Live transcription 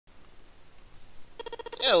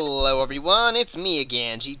Hello everyone, it's me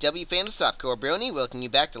again, GW Fan the Softcore Brony, welcoming you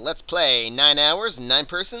back to Let's Play 9 Hours, 9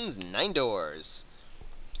 Persons, 9 Doors.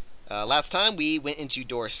 Last time we went into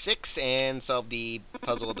door 6 and solved the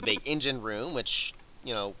puzzle of the big engine room, which,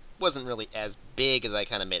 you know, wasn't really as big as I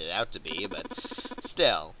kind of made it out to be, but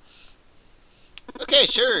still. Okay,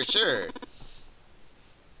 sure.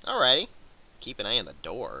 Alrighty. Keep an eye on the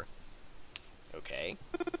door. Okay.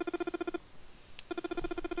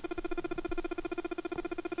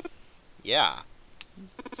 Yeah.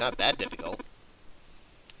 It's not that difficult.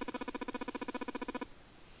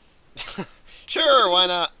 Sure, why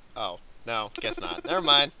not? Oh, no, guess not. Never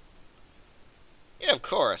mind. Yeah, of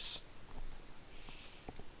course.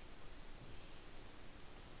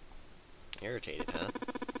 Irritated,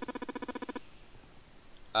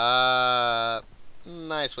 huh?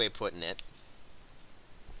 Nice way of putting it.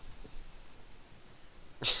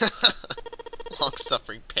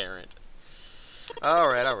 Long-suffering parent.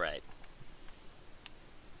 Alright.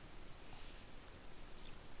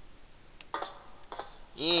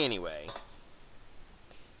 Anyway.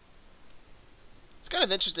 It's kind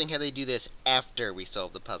of interesting how they do this after we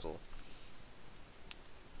solve the puzzle.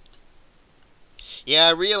 Yeah,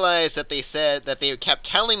 I realized that they said that they kept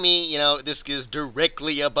telling me, you know, this is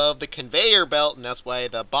directly above the conveyor belt, and that's why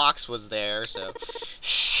the box was there, so...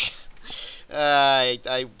 I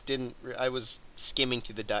was skimming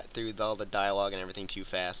through all the dialogue and everything too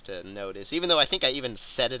fast to notice, even though I think I even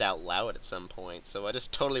said it out loud at some point, so I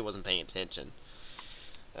just totally wasn't paying attention.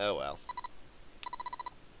 Oh well.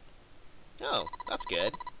 Oh, that's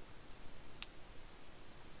good.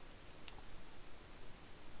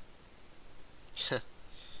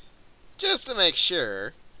 Just to make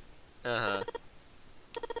sure. Uh-huh.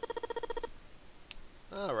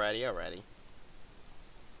 Alrighty.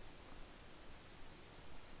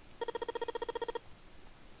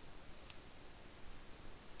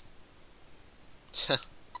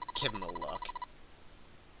 Give him a look.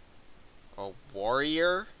 A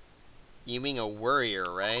warrior? You mean a worrier,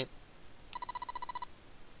 right?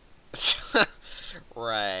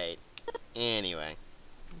 Right. Anyway.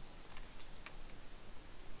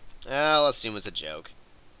 I'll assume it's a joke.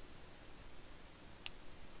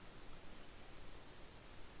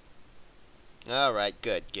 Alright,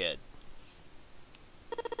 good.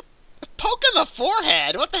 Poke in the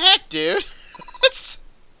forehead? What the heck, dude?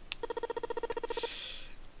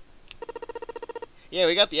 Yeah,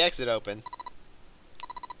 we got the exit open.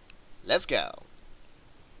 Let's go.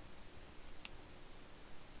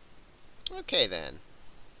 Okay, then.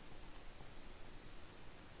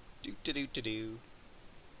 Do.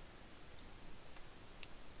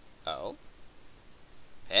 Oh.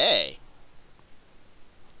 Hey.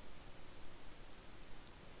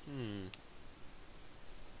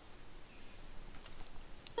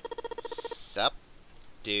 Sup,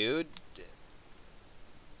 dude?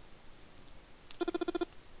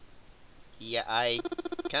 Yeah, I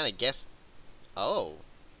kind of guessed... Oh.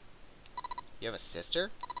 You have a sister?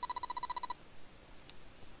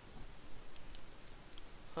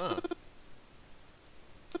 Huh.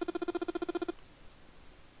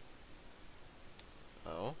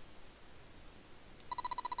 Oh.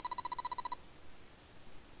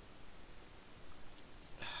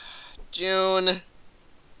 June.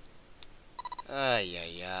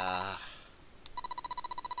 Yeah.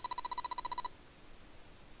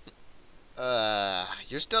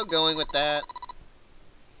 You're still going with that?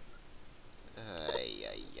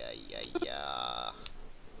 Yeah.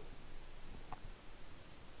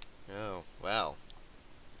 Oh, well.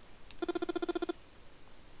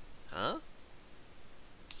 Huh?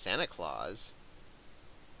 Santa Claus?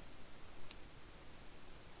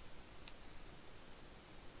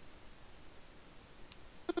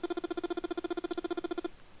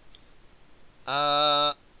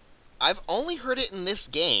 I've only heard it in this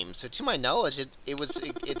game, so to my knowledge,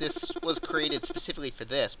 this was created specifically for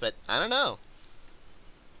this, but I don't know.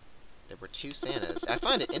 There were two Santas. I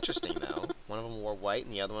find it interesting, though. One of them wore white,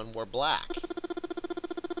 and the other one wore black.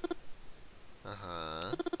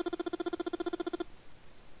 Uh-huh.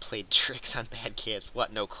 Played tricks on bad kids.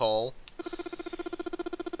 What, no coal?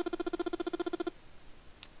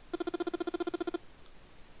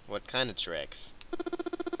 What kind of tricks?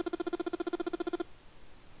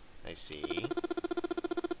 I see.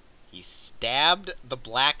 He stabbed the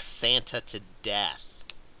Black Santa to death.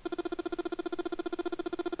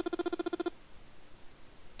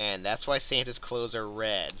 And that's why Santa's clothes are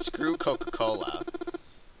red. Screw Coca-Cola.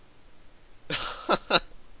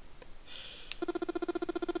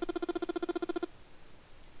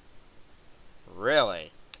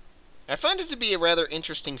 Really? I find it to be a rather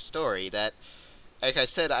interesting story that like I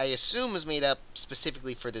said, I assume was made up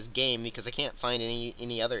specifically for this game because I can't find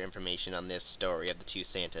any other information on this story of the two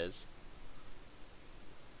Santas.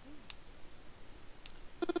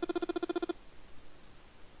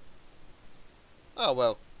 Oh,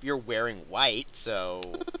 well, you're wearing white, so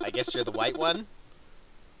I guess you're the white one?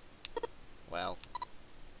 Well.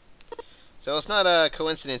 So it's not a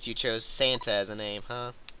coincidence you chose Santa as a name,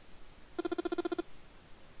 huh?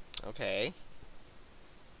 Okay.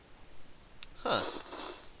 Huh.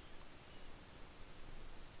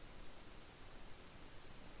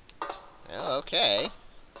 Well, okay.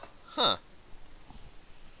 Huh.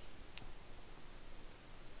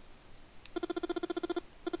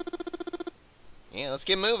 Yeah, let's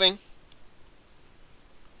get moving.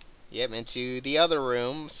 Yep, into the other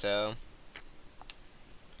room, so...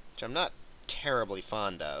 which I'm not terribly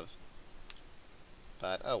fond of.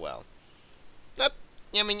 But, oh well. Not,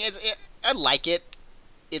 I mean, I like it.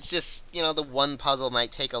 It's just, you know, the one puzzle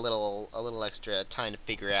might take a little extra time to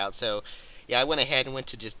figure out. So, yeah, I went ahead and went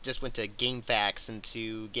to just went to GameFAQs and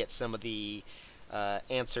to get some of the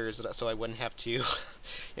answers, so I wouldn't have to, you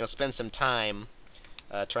know, spend some time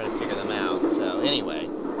trying to figure them out. So, anyway,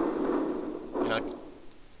 you know,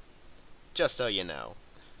 just so you know.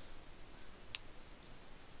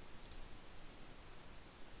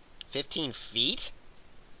 15 feet?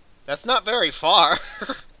 That's not very far.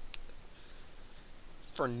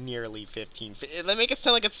 For nearly 15 feet. They make it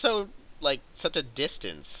sound like it's so, like, such a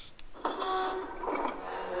distance.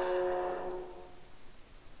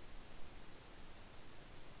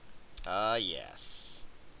 Yes.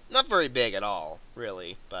 Not very big at all,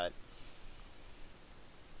 really, but...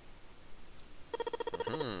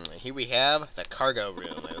 Here we have the cargo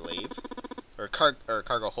room, I believe. Or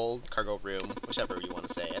cargo hold, cargo room, whichever you want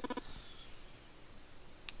to say it.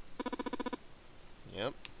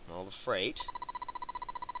 Yep, all the freight.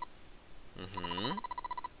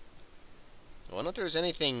 I wonder if there's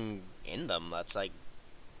anything in them that's, like,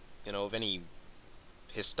 you know, of any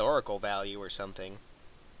historical value or something.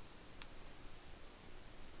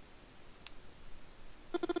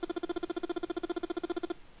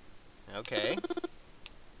 Okay.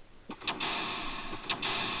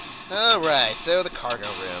 Alright, so the cargo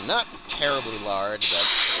room. Not terribly large, but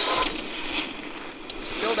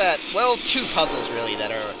still that, well, two puzzles, really,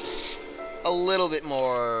 that are a little bit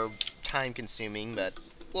more time-consuming, but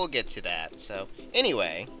we'll get to that. So,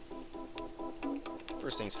 anyway,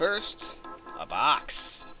 first things first, a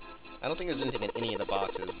box. I don't think there's anything in any of the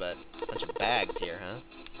boxes, but a bunch of bags here, huh?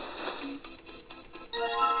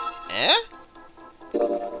 Eh?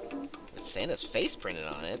 With Santa's face printed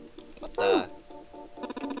on it? What the?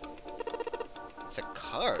 It's a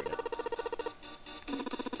card.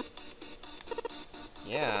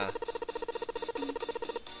 Yeah.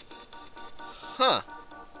 Huh.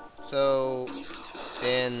 So,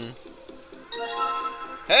 then...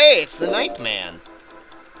 Hey, it's the Ninth Man!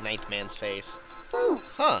 Ninth Man's face.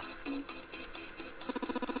 Huh.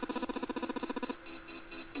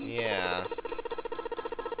 Yeah.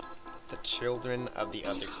 The children of the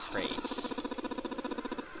other crates.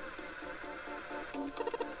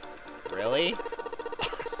 Really?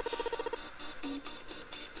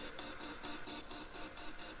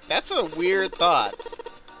 That's a weird thought.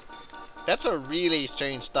 That's a really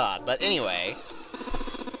strange thought, but anyway.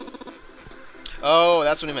 Oh,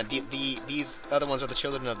 that's what he meant. These other ones are the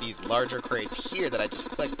children of these larger crates here that I just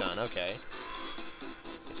clicked on. Okay.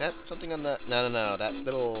 Is that something on the... No. That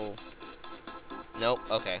little... Nope.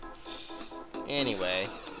 Okay. Anyway.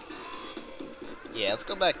 Yeah, let's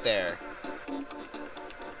go back there.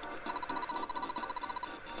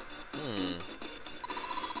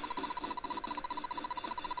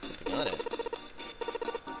 Something on it.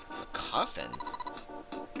 A coffin?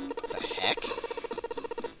 The heck?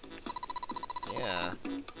 Yeah.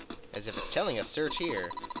 As if it's telling us search here.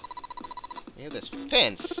 We have this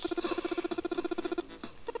fence.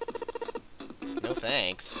 No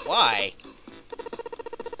thanks. Why?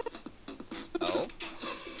 Oh?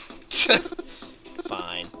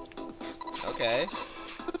 Fine. Okay.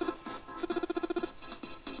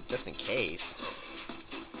 Just in case.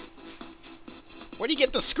 Where do you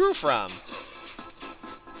get the screw from?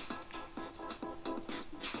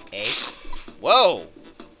 Hey. Whoa!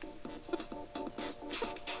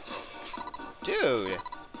 Dude.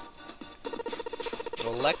 An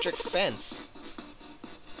electric fence.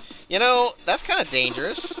 You know, that's kind of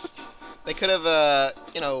dangerous. They could have,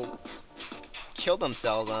 you know, killed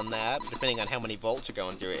themselves on that, depending on how many volts are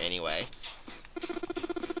going through it anyway.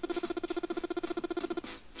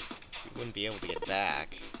 You wouldn't be able to get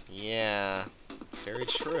back. Yeah, very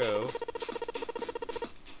true.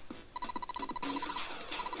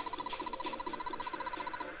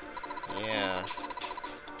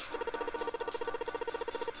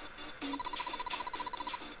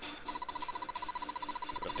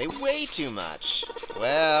 They weigh too much.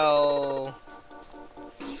 Well...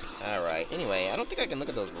 Alright, anyway, I don't think I can look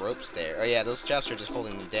at those ropes there. Oh yeah, those straps are just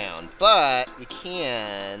holding them down. But we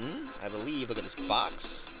can, I believe, look at this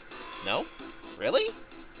box. No? Really?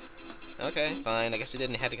 Okay, fine. I guess it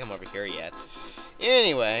didn't have to come over here yet.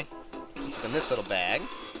 Anyway, let's look in this little bag.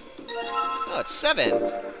 Oh, it's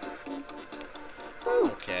 7.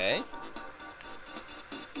 Okay.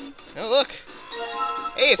 Oh, look!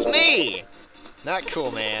 Hey, it's me! Not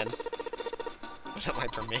cool, man. Without my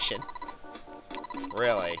permission.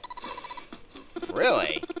 Really?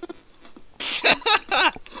 Really?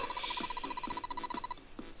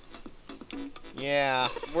 Yeah,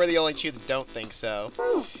 we're the only two that don't think so.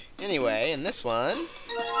 Anyway, in this one...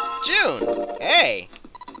 June! Hey!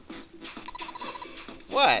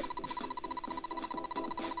 What?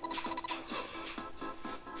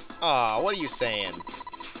 Aw, what are you saying?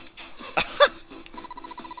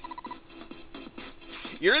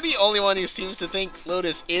 You're the only one who seems to think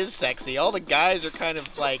Lotus is sexy. All the guys are kind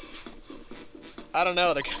of like... I don't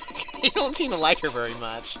know, they don't seem to like her very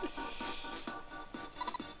much.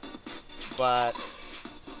 But...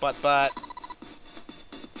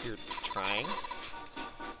 You're trying?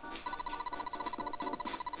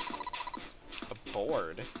 A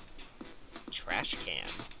board? Trash can?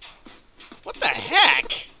 What the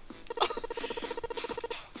heck?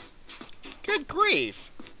 Good grief.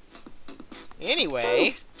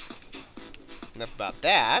 Anyway, enough about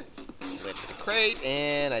that. Lid for the crate,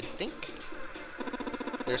 and I think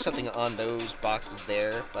there's something on those boxes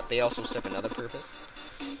there, but they also serve another purpose.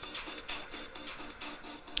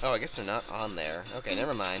 Oh, I guess they're not on there. Okay,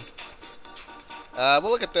 never mind.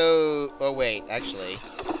 We'll look at those... Oh, wait, actually.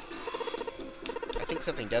 I think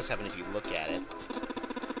something does happen if you look at it.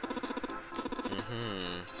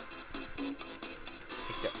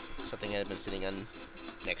 Picked up something that had been sitting on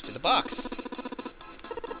next to the box.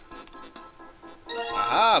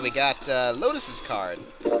 Aha, we got Lotus's card.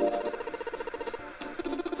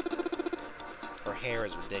 Her hair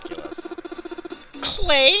is ridiculous.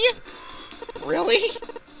 Clay? Really?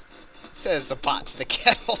 Says the pot to the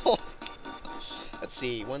kettle. Let's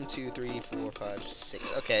see, 1, 2, 3, 4, 5,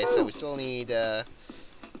 6. Okay, so we still need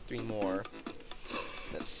 3 more.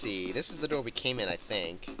 Let's see, this is the door we came in, I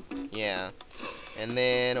think. Yeah. And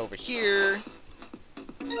then over here...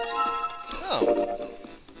 Oh.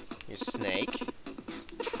 Here's Snake.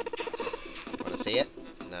 Want to see it?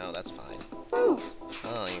 No, that's fine. Oh,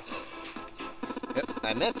 you... Yep,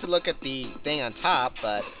 I meant to look at the thing on top,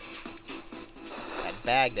 but... That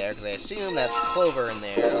bag there, because I assume that's Clover in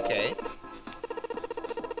there. Okay.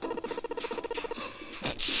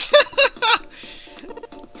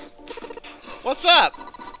 What's up?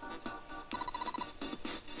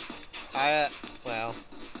 Well...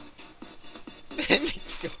 It made me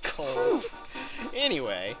feel cold.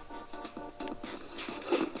 Anyway.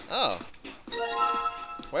 Oh.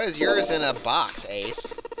 Why is yours in a box,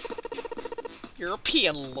 Ace?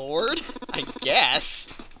 European Lord? I guess.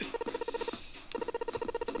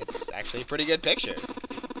 It's actually a pretty good picture.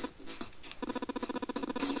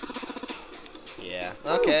 Yeah.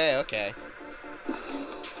 Okay, okay.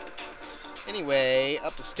 Anyway,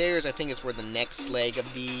 up the stairs I think is where the next leg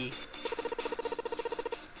of the...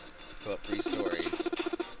 Let's go up 3 stories.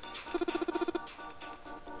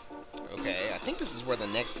 Okay, I think this is where the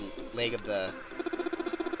next leg of the...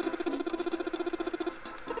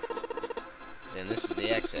 Then this is the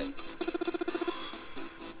exit.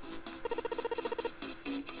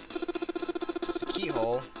 It's a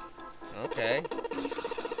keyhole. Okay.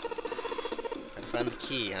 Gotta find the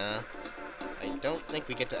key, huh? I don't think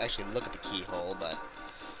we get to actually look at the keyhole, but...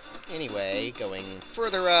 Anyway, going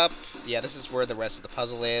further up... Yeah, this is where the rest of the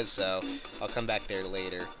puzzle is, so I'll come back there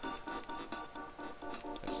later.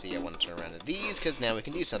 Let's see, I want to turn around to these, because now we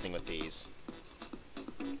can do something with these.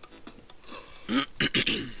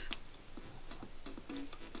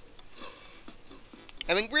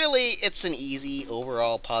 I mean, really, it's an easy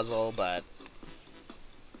overall puzzle, but...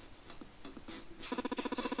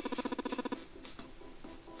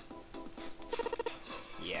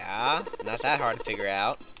 Yeah, not that hard to figure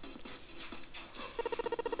out.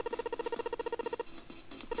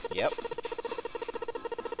 Yep.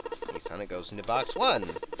 Ace on it goes into box 1.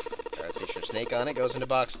 Artificial snake on it goes into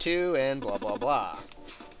box 2, and blah blah blah.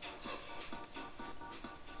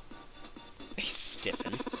 He's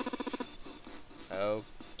stiffened.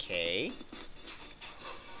 Okay.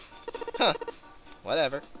 Huh.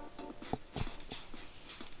 Whatever.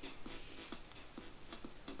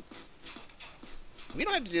 We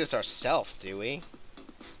don't have to do this ourselves, do we?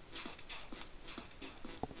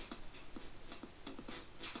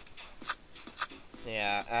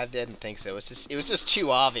 Yeah, I didn't think so. It was just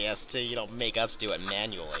too obvious to, you know, make us do it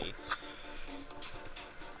manually.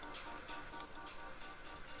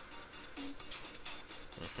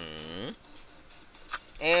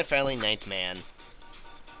 And finally, ninth man.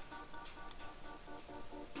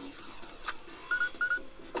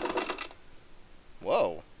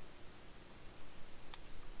 Whoa.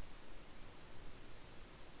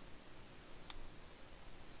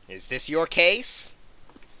 Is this your case?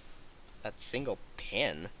 That single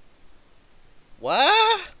pin?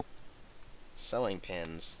 What? Sewing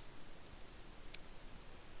pins.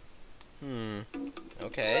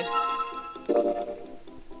 Okay.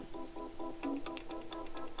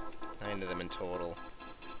 9 of them in total.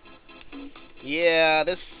 Yeah,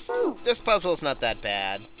 this puzzle's not that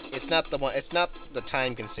bad. It's not the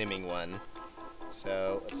time-consuming one.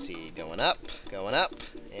 So let's see, going up,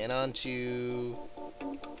 and on to.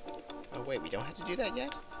 Oh wait, we don't have to do that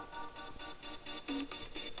yet?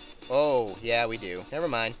 Oh yeah, we do. Never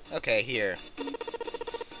mind. Okay, here.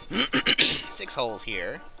 6 holes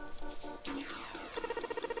here.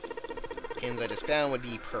 Pins I just found would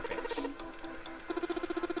be perfect.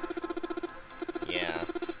 Yeah.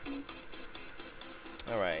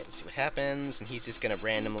 Alright, let's see what happens. And he's just gonna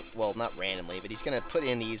randomly, well, not randomly, but he's gonna put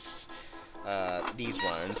in these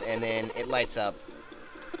ones, and then it lights up,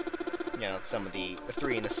 you know, some of the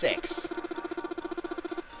 3 and the 6.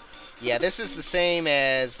 Yeah, this is the same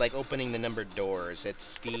as, like, opening the numbered doors.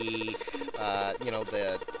 It's the, you know,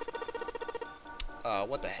 the,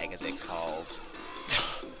 what the heck is it called?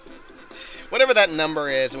 Whatever that number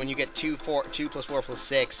is, when you get 2 plus 4 plus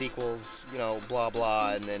 6 equals, you know, blah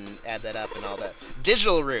blah, and then add that up and all that.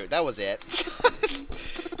 Digital root, that was it.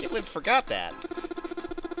 Can't believe I forgot that.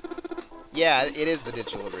 Yeah, it is the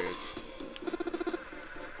digital roots.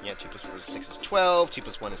 Yeah, 2 plus 4 plus 6 is 12, 2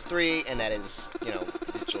 plus 1 is 3, and that is, you know,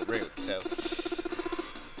 the digital root, so.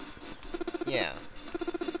 Yeah.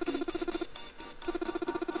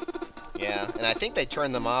 Yeah, and I think they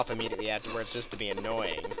turned them off immediately afterwards just to be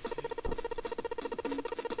annoying.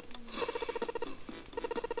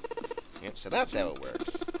 Yep, so that's how it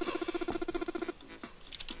works.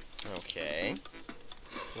 Okay.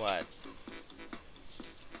 What?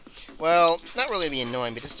 Well, not really to be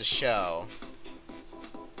annoying, but just to show.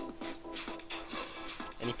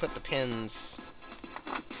 And you put the pins...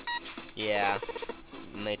 Yeah.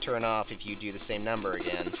 And they turn off if you do the same number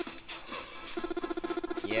again.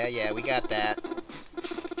 Yeah, we got that.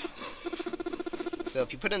 So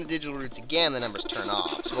if you put in the digital roots again, the numbers turn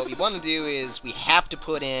off. So what we want to do is we have to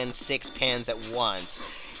put in 6 pins at once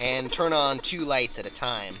and turn on 2 lights at a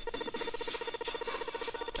time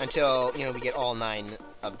until, you know, we get all 9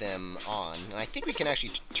 of them on. And I think we can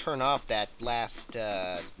actually turn off that last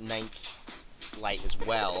 9th light as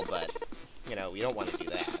well, but, you know, we don't want to do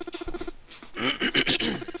that.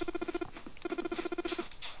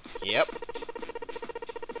 Yep.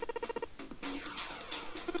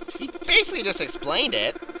 He basically just explained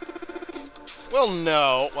it. Well,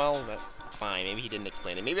 no. Well, fine. Maybe he didn't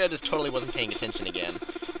explain it. Maybe I just totally wasn't paying attention again.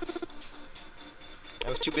 I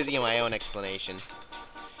was too busy in my own explanation.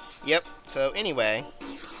 Yep. So, anyway.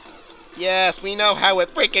 Yes, we know how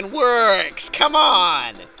it freaking works! Come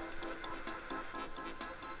on!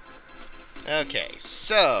 Okay,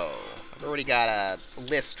 so... I've already got a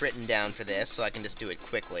list written down for this, so I can just do it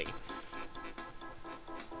quickly.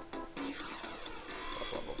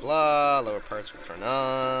 Blah, lower parts will turn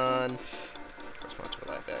on. First parts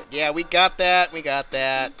will like that. Yeah, we got that.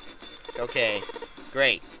 Okay,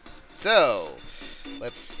 great. So,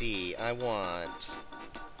 let's see. I want...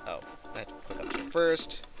 Oh, I have to click up here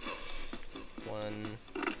first. 1,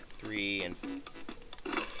 3, and...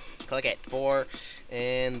 Click it. 4.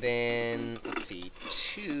 And then, let's see,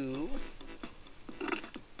 2.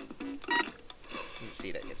 Let's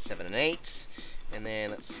see, that gets 7 and 8. And then,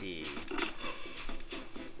 let's see...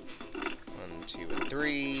 1, 2, and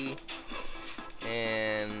 3,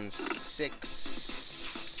 and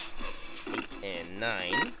 6, 8, and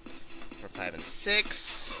 9, or 5 and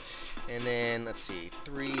 6, and then, let's see,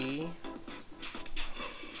 3,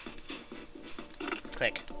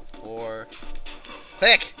 click, 4,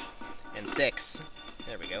 click, and 6,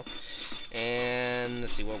 there we go, and,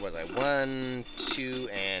 let's see, what was I, 1, 2,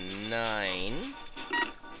 and 9,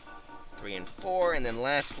 3 and 4, and then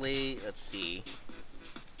lastly, let's see,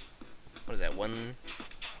 what is that? 1,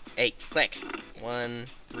 8. Click. 1,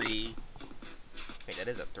 3. Wait, that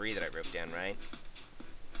is a 3 that I wrote down, right?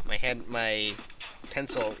 My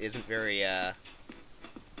pencil isn't very, Yeah,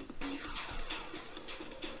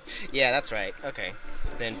 that's right. Okay.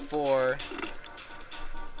 Then 4,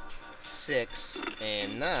 6,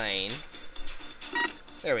 and 9.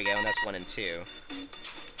 There we go, and that's 1 and 2.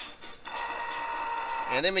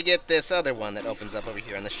 And then we get this other one that opens up over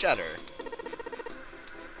here on the shutter.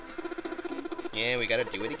 Yeah, we gotta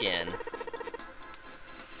do it again.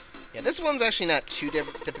 Yeah, this one's actually not too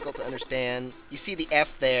difficult to understand. You see the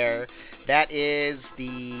F there. That is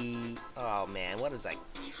the... Oh, man, what is that?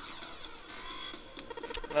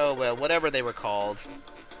 Oh, well, whatever they were called.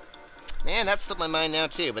 Man, that slipped my mind now,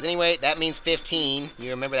 too. But anyway, that means 15. You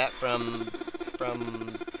remember that from...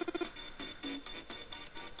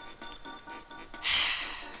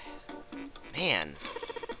 Man.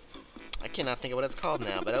 I cannot think of what it's called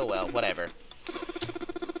now, but oh well, whatever.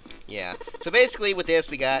 Yeah. So basically with this,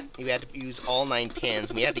 you had to use all 9 pins.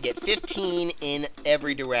 And we had to get 15 in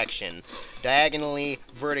every direction. Diagonally,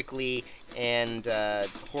 vertically, and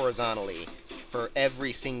horizontally. For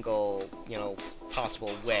every single,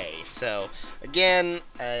 possible way. So, again,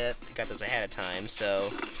 I got this ahead of time, so,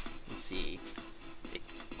 let's see.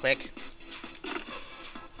 Click.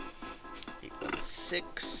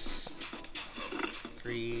 6,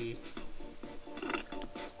 3,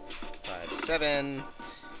 5, 7,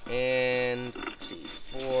 and let's see,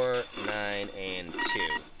 4, 9, and 2.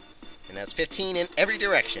 And that's 15 in every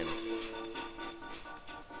direction.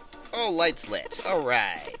 Oh, lights lit.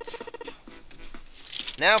 Alright.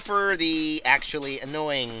 Now for the actually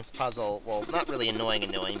annoying puzzle. Well, not really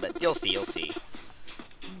annoying, but you'll see.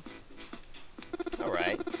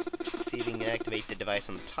 Alright. See if we can activate the device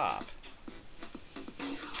on the top.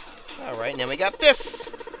 Alright, now we got this!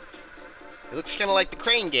 It looks kind of like the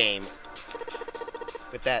crane game.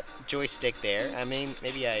 With that joystick there. I mean,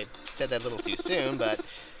 maybe I said that a little too soon, but...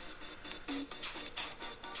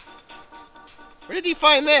 Where did he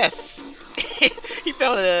find this? He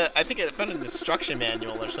found I think it found an instruction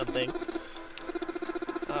manual or something.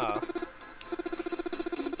 Oh.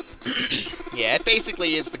 Yeah, it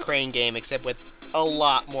basically is the crane game, except with a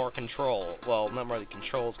lot more control. Well, not more than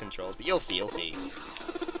controls, but you'll see.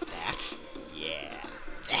 That. Yeah.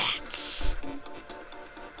 That.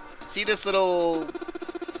 See this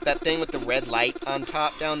that thing with the red light on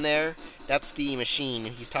top down there? That's the machine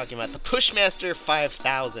he's talking about. The Pushmaster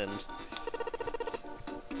 5000.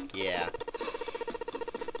 Yeah.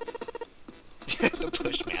 The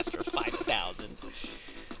Pushmaster 5000.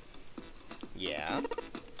 Yeah.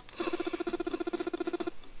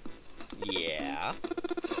 Yeah.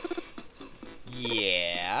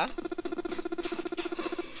 Yeah.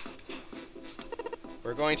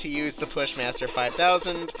 We're going to use the Pushmaster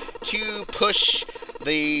 5000 to push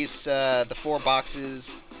these, the 4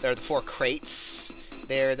 boxes, or the 4 crates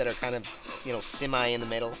there that are kind of, semi in the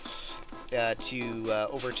middle,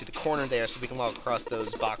 over to the corner there so we can walk across those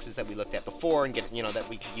boxes that we looked at before and get, that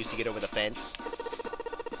we could use to get over the fence.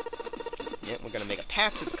 Yep, we're going to make a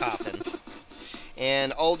path to the coffin.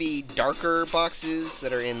 And all the darker boxes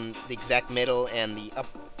that are in the exact middle and the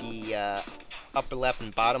upper left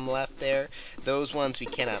and bottom left there, those ones we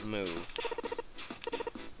cannot move.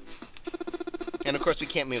 And of course we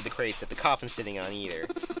can't move the crates that the coffin's sitting on either.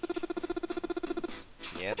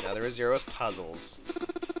 Yep, another of Zero's puzzles.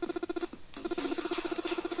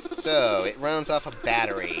 So, it runs off a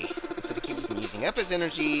battery. So to keep it from using up its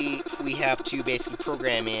energy, we have to basically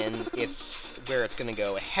program in where it's going to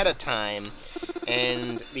go ahead of time.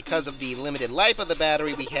 And because of the limited life of the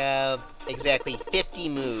battery, we have exactly 50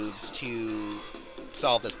 moves to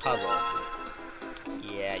solve this puzzle.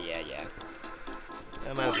 Yeah.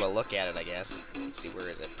 I might as well look at it, I guess. Let's see, where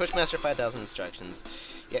is it? Pushmaster 5000 instructions.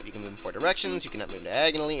 Yep, you can move in 4 directions. You cannot move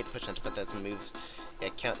diagonally. If Pushmaster 5000 moves,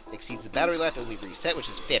 count exceeds the battery life, it will be reset, which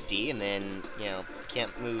is 50. And then, we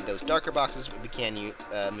can't move those darker boxes, but we can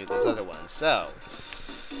move those other ones. So,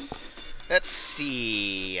 let's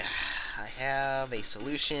see. I have a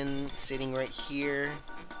solution sitting right here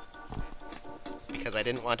because I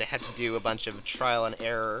didn't want to have to do a bunch of trial and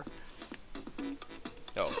error.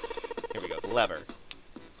 Oh, here we go, the lever.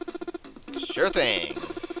 Sure thing.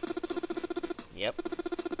 Yep.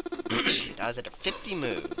 Does it 50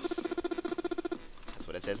 moves. That's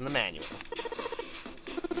what it says in the manual.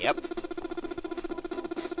 Yep.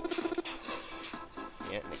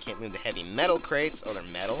 Yeah, and they can't move the heavy metal crates. Oh, they're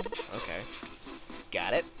metal? Okay.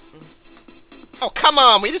 Got it. Oh, come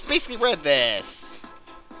on! We just basically read this!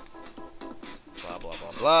 Blah, blah,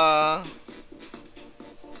 blah, blah.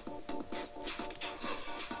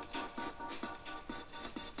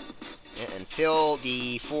 Yeah, and fill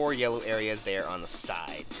the 4 yellow areas there on the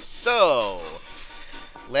sides. So,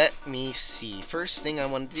 let me see. First thing I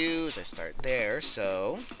want to do is I start there,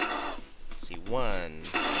 so... Let's see, 1,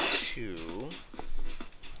 2...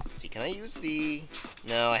 Let's see, can I use the...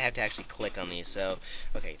 No, I have to actually click on these, so...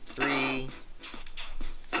 Okay, 3...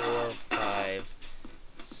 4, 5,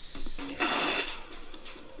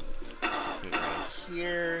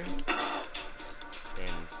 here,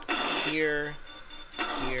 then here,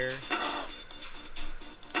 here.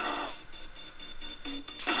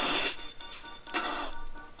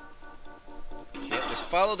 Yep, just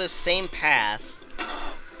follow this same path.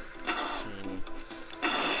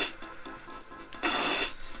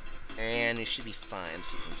 And it should be fine.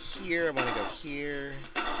 So from here, I want to go here,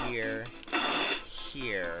 here,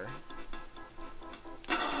 here.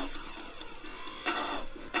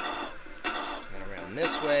 And around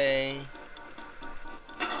this way.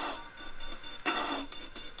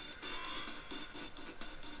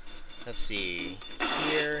 Let's see.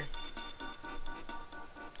 Here.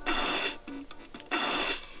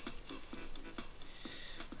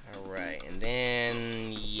 Alright, and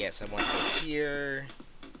then, yes, I want to go here.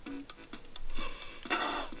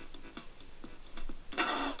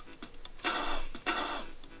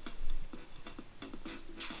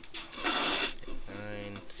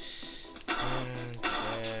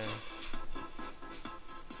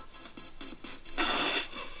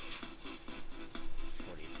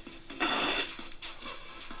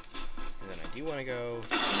 You want to go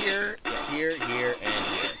here, yeah, here, here, and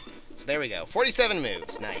here. So there we go. 47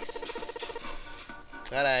 moves. Nice.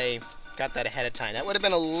 Glad I got that ahead of time. That would have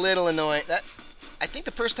been a little annoying. I think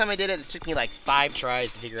the first time I did it, it took me like 5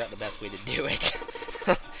 tries to figure out the best way to do it.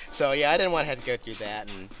 So yeah, I didn't want to have to go through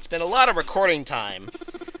that, and it's been a lot of recording time,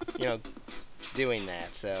 you know, doing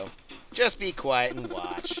that. So just be quiet and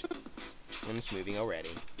watch. And it's moving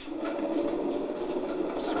already.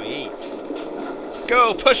 Sweet.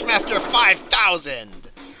 Go, Pushmaster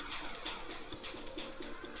 5000!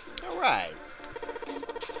 Alright.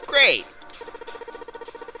 Great.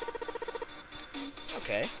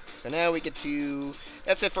 Okay, so now we get to...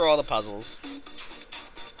 That's it for all the puzzles.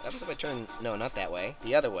 That was if I turn... No, not that way.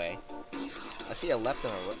 The other way. I see a left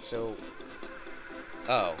and a right, so...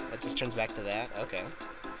 Oh, that just turns back to that? Okay.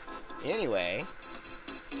 Anyway,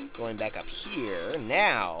 going back up here,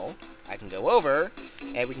 now I can go over,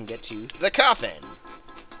 and we can get to the coffin.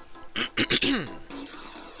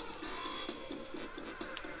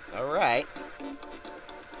 Alright.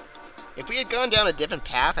 If we had gone down a different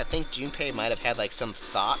path, I think Junpei might have had, like, some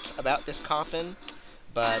thought about this coffin,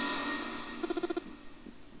 but...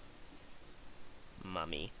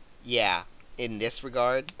 Mummy. Yeah, in this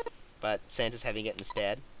regard, but Santa's having it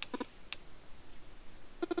instead.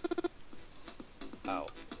 Oh.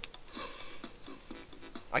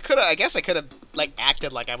 I guess I could have, like,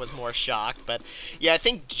 acted like I was more shocked, but yeah, I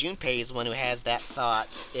think Junpei is the one who has that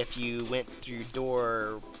thought if you went through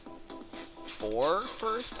door 4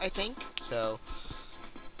 first, I think, so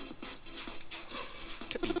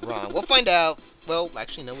could be wrong. We'll find out. Well,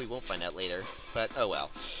 actually, no, we won't find out later, but oh well.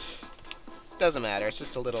 Doesn't matter, it's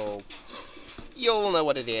just a little... You'll know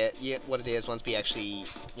what it is once we actually,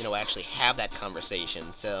 you know, actually have that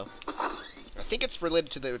conversation, so... I think it's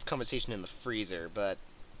related to the conversation in the freezer, but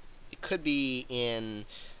it could be in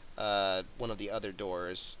one of the other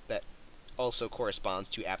doors that also corresponds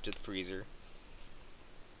to after the freezer.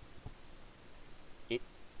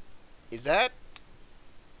 Is that...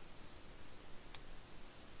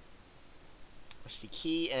 What's the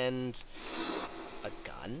key and... a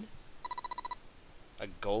gun? A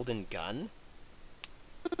golden gun?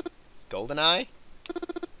 Golden eye?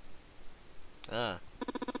 Ah.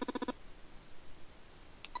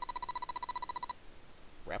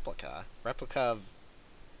 Replica? Replica of...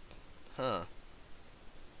 Huh.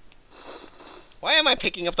 Why am I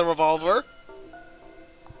picking up the revolver?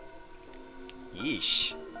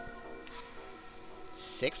 Yeesh.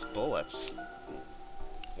 6 bullets.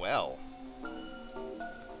 Well.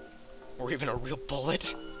 Or even a real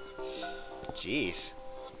bullet. Jeez.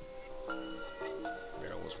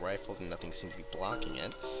 Barrel was rifled and nothing seemed to be blocking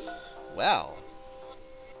it. Well.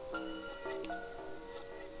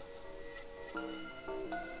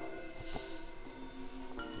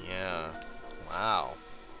 Yeah. Wow.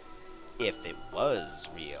 If it was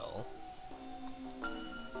real.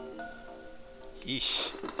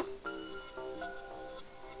 Yeesh.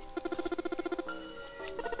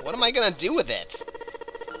 What am I gonna do with it?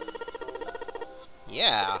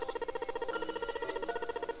 Yeah.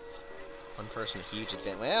 One person, huge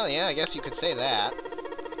advantage. Well, yeah, I guess you could say that.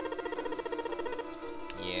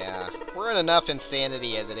 Yeah. We're in enough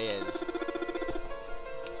insanity as it is.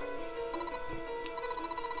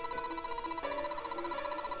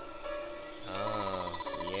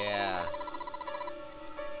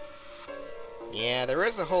 Yeah, there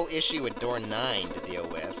is the whole issue with door 9 to deal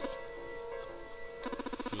with.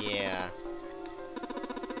 Yeah.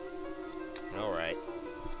 Alright.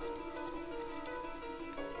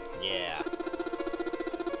 Yeah.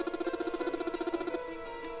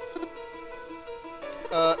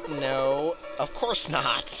 Of course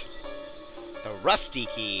not. The rusty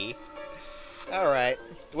key. Alright.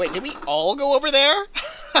 Wait, did we all go over there?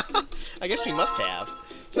 I guess we must have.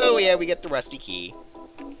 So yeah, we get the rusty key.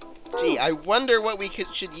 Gee, I wonder what we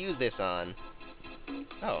should use this on.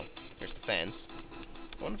 Oh, there's the fence.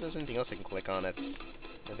 I wonder if there's anything else I can click on that's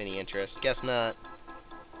of any interest. Guess not.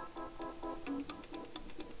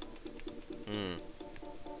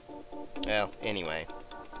 Well, anyway.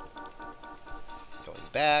 Going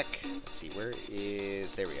back. Let's see, where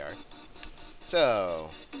is... There we are.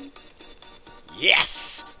 So...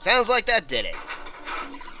 Yes! Sounds like that did it.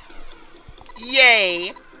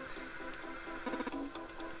 Yay!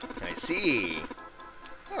 I see.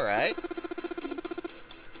 Alright.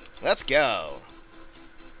 Let's go.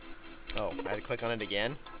 Oh, I had to click on it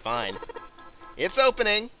again? Fine. It's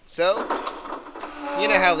opening, so... You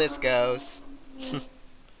know how this goes.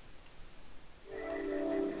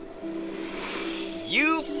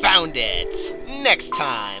 You found it! Next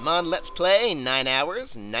time on Let's Play 9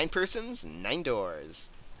 Hours, 9 Persons, 9 Doors.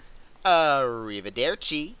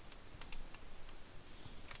 Arrivederci.